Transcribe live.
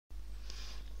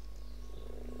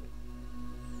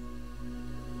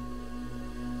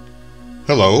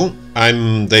Hello,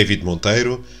 I'm David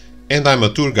Monteiro and I'm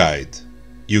a tour guide.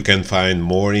 You can find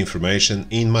more information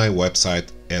in my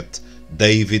website at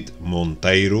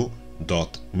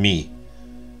davidmonteiro.me.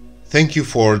 Thank you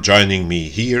for joining me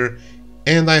here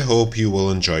and I hope you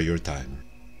will enjoy your time.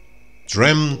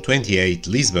 Tram 28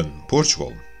 Lisbon,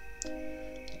 Portugal.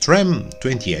 Tram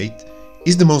 28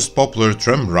 is the most popular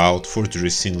tram route for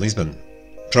tourists in Lisbon.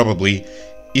 Probably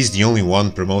is the only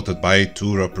one promoted by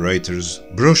tour operators,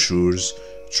 brochures,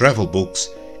 travel books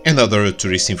and other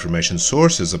tourist information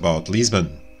sources about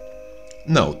Lisbon.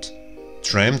 Note,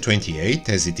 Tram 28,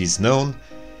 as it is known,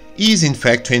 is in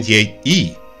fact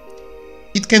 28E.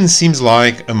 It can seem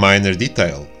like a minor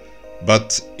detail,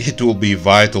 but it will be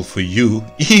vital for you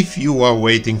if you are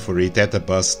waiting for it at a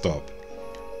bus stop.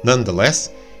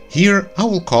 Nonetheless, here I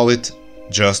will call it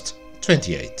just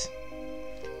 28.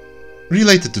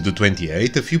 Related to the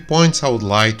 28, a few points I would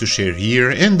like to share here,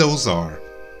 and those are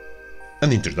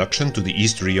an introduction to the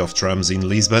history of trams in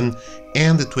Lisbon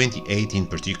and the 28 in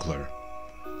particular.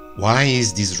 Why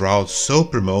is this route so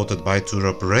promoted by tour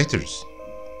operators?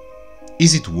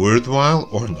 Is it worthwhile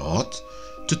or not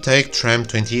to take Tram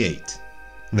 28?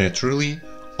 Naturally,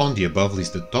 on the above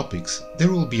listed topics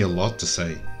there will be a lot to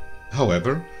say.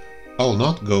 However, I will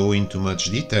not go into much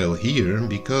detail here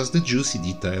because the juicy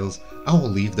details I will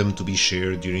leave them to be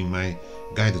shared during my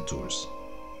guided tours.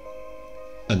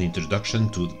 An introduction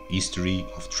to the history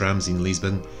of trams in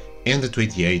Lisbon and the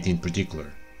 28 in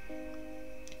particular.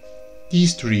 The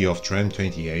history of Tram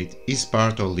 28 is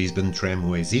part of Lisbon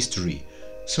Tramway's history,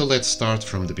 so let's start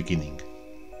from the beginning.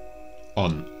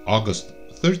 On August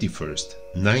 31st,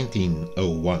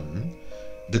 1901,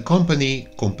 the company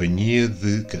Companhia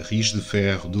de Carris de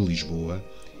Ferro de Lisboa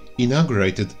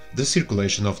inaugurated the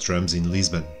circulation of trams in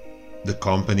Lisbon. The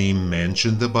company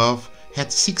mentioned above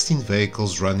had 16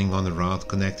 vehicles running on a route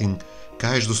connecting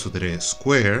Cais do Sodré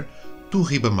Square to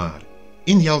Ribamar,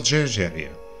 in the Algés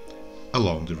area,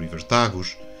 along the River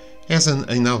Tagus, as an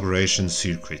inauguration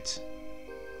circuit.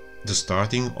 The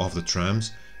starting of the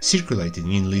trams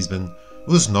circulating in Lisbon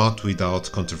was not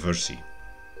without controversy.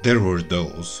 There were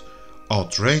those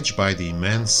outraged by the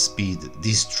immense speed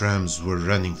these trams were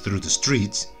running through the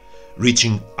streets,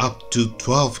 reaching up to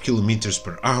 12 kilometers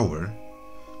per hour,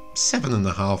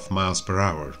 7.5 miles per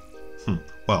hour.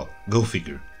 Well, go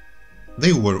figure.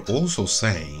 They were also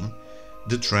saying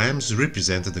the trams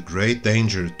represented a great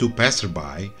danger to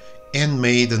passersby and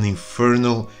made an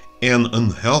infernal and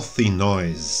unhealthy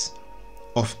noise.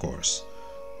 Of course,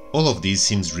 all of this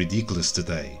seems ridiculous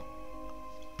today.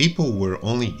 People were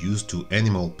only used to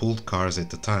animal-pulled cars at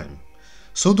the time,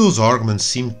 so those arguments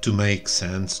seemed to make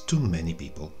sense to many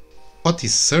people. What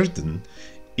is certain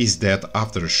is that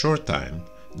after a short time,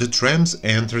 the trams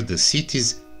entered the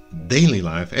city's daily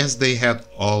life as they had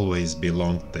always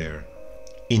belonged there.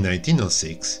 In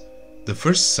 1906, the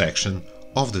first section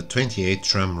of the 28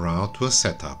 tram route was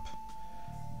set up.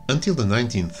 Until the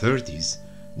 1930s,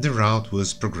 the route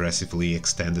was progressively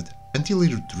extended until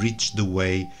it reached the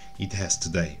way it has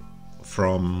today,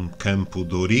 from Campo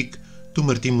de Ourique to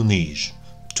Martim Muniz,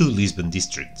 two Lisbon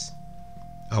districts.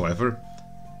 However,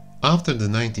 after the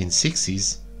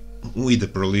 1960s, with the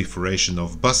proliferation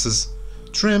of buses,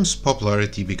 trams'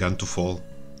 popularity began to fall.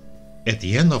 At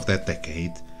the end of that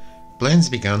decade, plans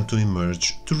began to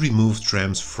emerge to remove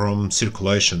trams from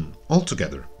circulation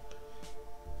altogether.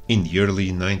 In the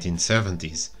early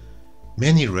 1970s,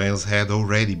 many rails had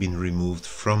already been removed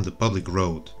from the public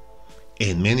road,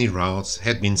 and many routes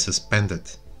had been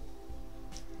suspended.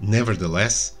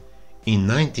 Nevertheless, in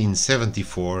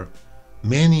 1974,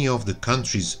 many of the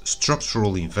country's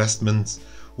structural investments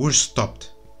were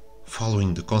stopped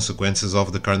following the consequences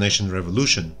of the Carnation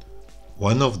Revolution.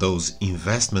 One of those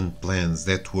investment plans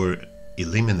that were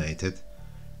eliminated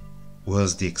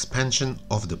was the expansion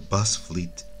of the bus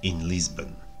fleet in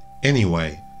Lisbon.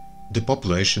 Anyway, the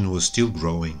population was still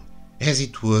growing, as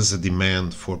it was a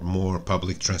demand for more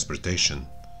public transportation.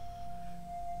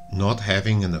 Not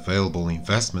having an available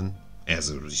investment as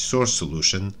a resource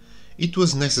solution, it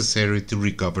was necessary to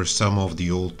recover some of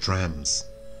the old trams.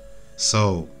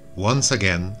 So, once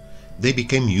again, they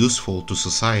became useful to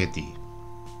society.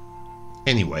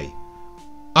 Anyway,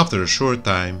 after a short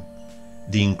time,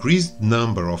 the increased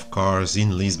number of cars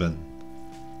in Lisbon,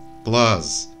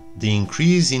 plus the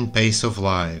increase in pace of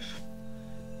life,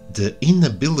 the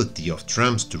inability of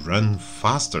trams to run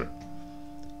faster,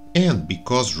 and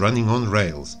because running on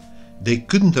rails, they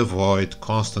couldn't avoid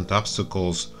constant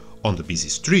obstacles on the busy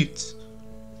streets,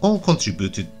 all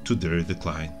contributed to their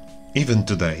decline. Even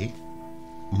today,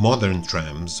 modern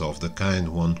trams of the kind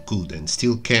one could and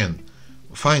still can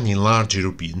find in large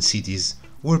European cities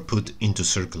were put into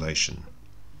circulation.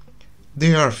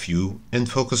 They are few and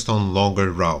focused on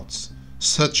longer routes,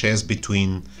 such as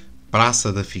between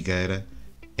Praça da Figueira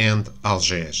and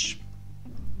Algés.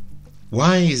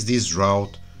 Why is this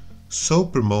route so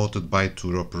promoted by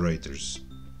tour operators?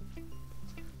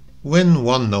 When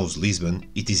one knows Lisbon,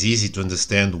 it is easy to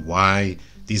understand why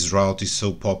this route is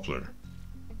so popular.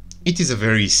 It is a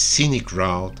very scenic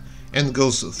route and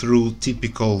goes through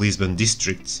typical Lisbon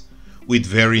districts with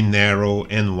very narrow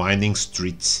and winding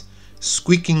streets,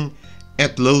 squeaking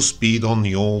at low speed on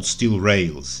the old steel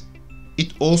rails.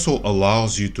 It also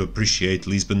allows you to appreciate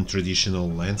Lisbon's traditional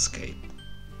landscape.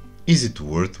 Is it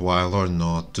worthwhile or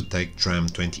not to take Tram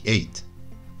 28?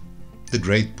 The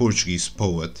great Portuguese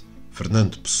poet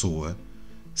Fernando Pessoa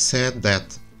said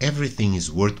that everything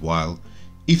is worthwhile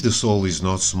if the soul is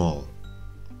not small.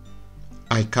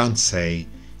 I can't say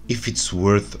if it's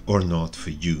worth or not for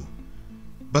you,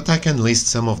 but I can list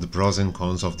some of the pros and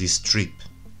cons of this trip.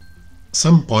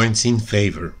 Some points in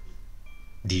favor.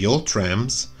 The old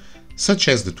trams, such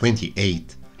as the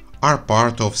 28, are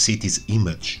part of city's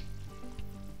image.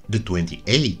 The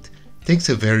 28 takes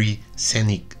a very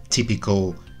scenic,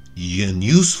 typical and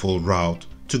useful route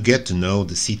to get to know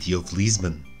the city of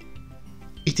Lisbon.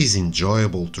 It is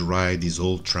enjoyable to ride these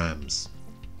old trams.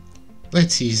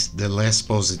 Let's see the less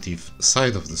positive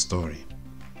side of the story.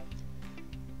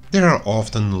 There are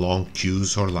often long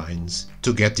queues or lines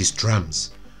to get these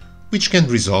trams, which can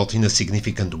result in a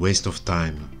significant waste of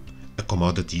time, a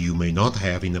commodity you may not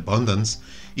have in abundance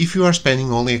if you are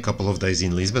spending only a couple of days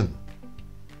in Lisbon.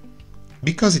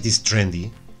 Because it is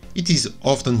trendy, it is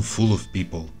often full of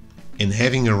people, and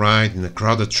having a ride in a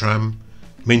crowded tram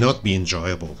may not be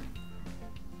enjoyable.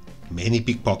 Many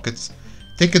pickpockets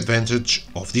take advantage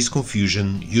of this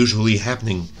confusion usually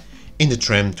happening in the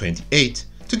Tram 28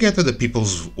 to get at the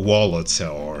people's wallets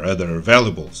or other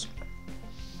valuables.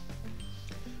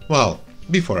 Well,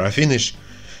 before I finish,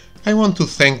 I want to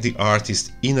thank the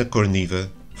artist Ina Korniva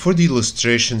for the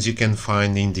illustrations you can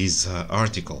find in this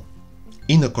article.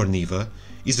 Ina Korniva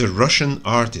is a Russian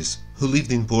artist who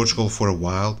lived in Portugal for a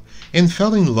while and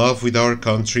fell in love with our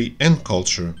country and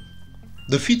culture.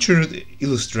 The featured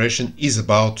illustration is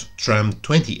about Tram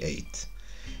 28,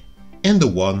 and the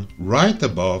one right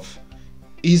above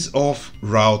is of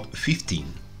Route 15.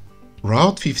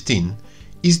 Route 15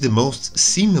 is the most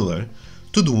similar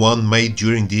to the one made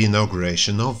during the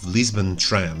inauguration of Lisbon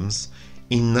trams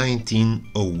in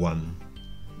 1901.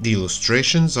 The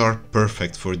illustrations are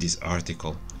perfect for this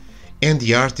article, and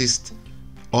the artist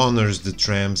honors the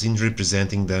trams in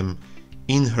representing them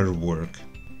in her work.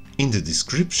 In the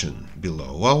description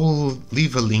below I will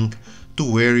leave a link to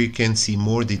where you can see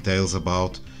more details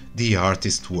about the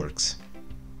artist's works.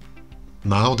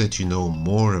 Now that you know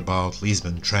more about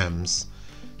Lisbon trams,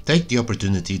 take the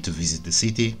opportunity to visit the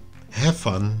city, have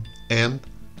fun, and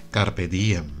carpe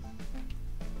diem.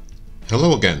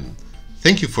 Hello again.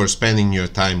 Thank you for spending your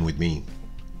time with me.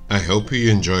 I hope you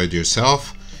enjoyed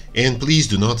yourself, and please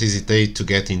do not hesitate to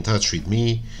get in touch with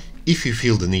me if you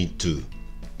feel the need to.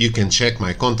 You can check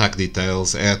my contact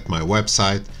details at my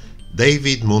website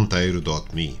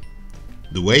davidmonteiro.me.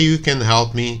 The way you can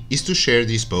help me is to share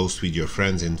this post with your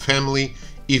friends and family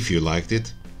if you liked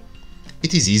it.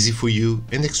 It is easy for you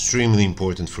and extremely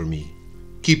important for me.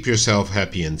 Keep yourself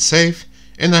happy and safe,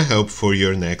 and I hope for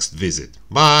your next visit.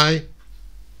 Bye!